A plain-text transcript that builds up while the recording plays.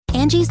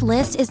Angie's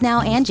List is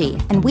now Angie,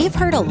 and we've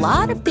heard a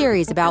lot of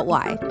theories about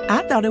why.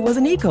 I thought it was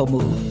an eco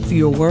move.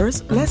 Fewer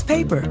words, less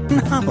paper.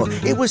 No,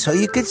 it was so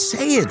you could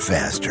say it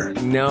faster.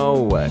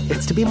 No,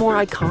 it's to be more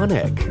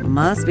iconic.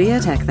 Must be a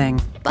tech thing.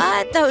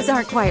 But those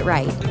aren't quite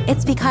right.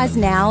 It's because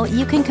now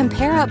you can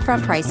compare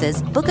upfront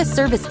prices, book a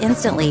service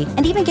instantly,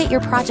 and even get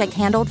your project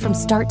handled from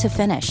start to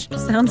finish.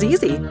 Sounds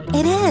easy.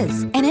 It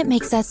is, and it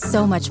makes us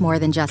so much more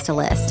than just a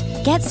list.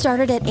 Get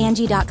started at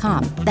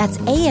Angie.com. That's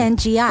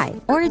ANGI,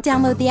 or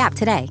download the app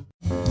today.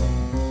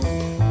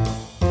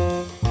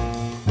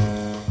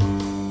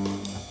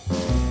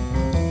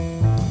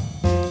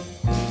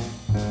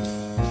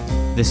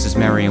 This is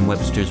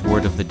Merriam-Webster's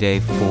Word of the Day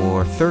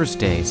for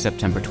Thursday,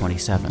 September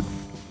 27th.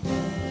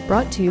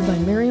 Brought to you by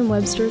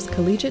Merriam-Webster's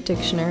Collegiate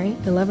Dictionary,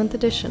 11th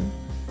edition.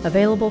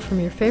 Available from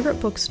your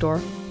favorite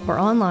bookstore or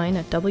online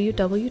at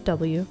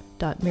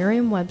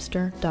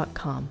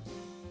www.merriam-webster.com.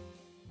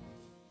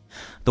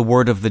 The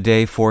word of the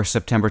day for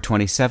September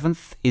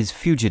 27th is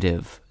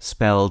fugitive,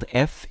 spelled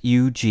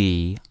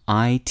Fugitive.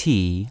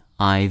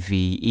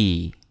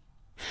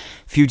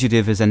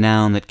 Fugitive is a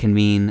noun that can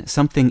mean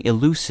something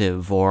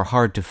elusive or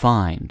hard to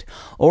find,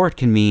 or it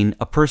can mean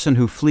a person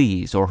who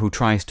flees or who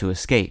tries to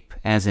escape,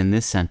 as in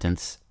this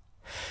sentence.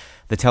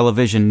 The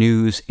television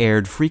news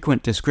aired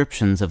frequent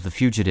descriptions of the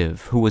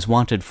fugitive, who was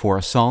wanted for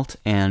assault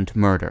and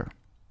murder.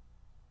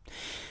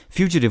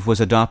 Fugitive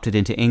was adopted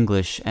into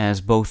English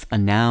as both a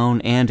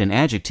noun and an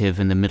adjective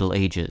in the Middle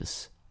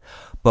Ages.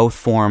 Both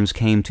forms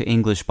came to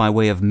English by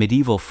way of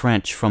medieval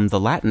French from the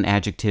Latin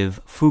adjective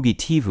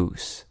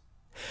fugitivus.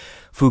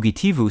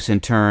 Fugitivus, in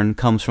turn,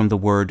 comes from the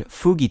word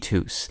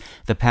fugitus,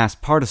 the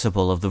past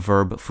participle of the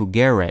verb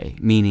fugere,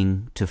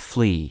 meaning to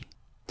flee.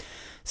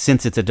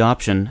 Since its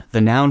adoption,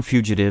 the noun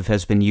fugitive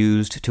has been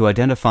used to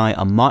identify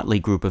a motley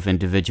group of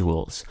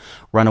individuals: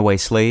 runaway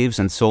slaves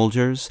and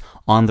soldiers,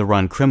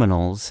 on-the-run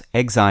criminals,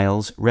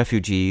 exiles,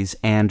 refugees,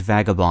 and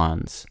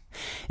vagabonds.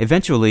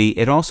 Eventually,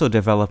 it also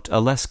developed a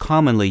less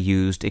commonly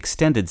used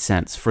extended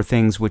sense for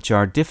things which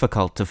are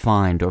difficult to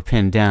find or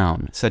pin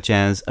down, such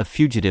as a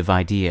fugitive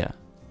idea.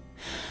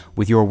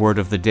 With your word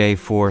of the day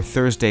for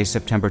Thursday,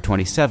 September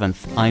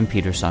 27th, I'm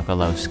Peter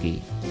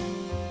Sokolowski.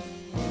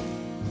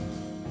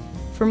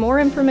 For more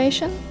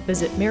information,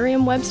 visit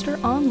Merriam-Webster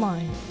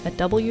online at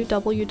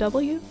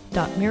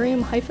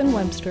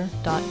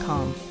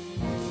www.merriam-webster.com.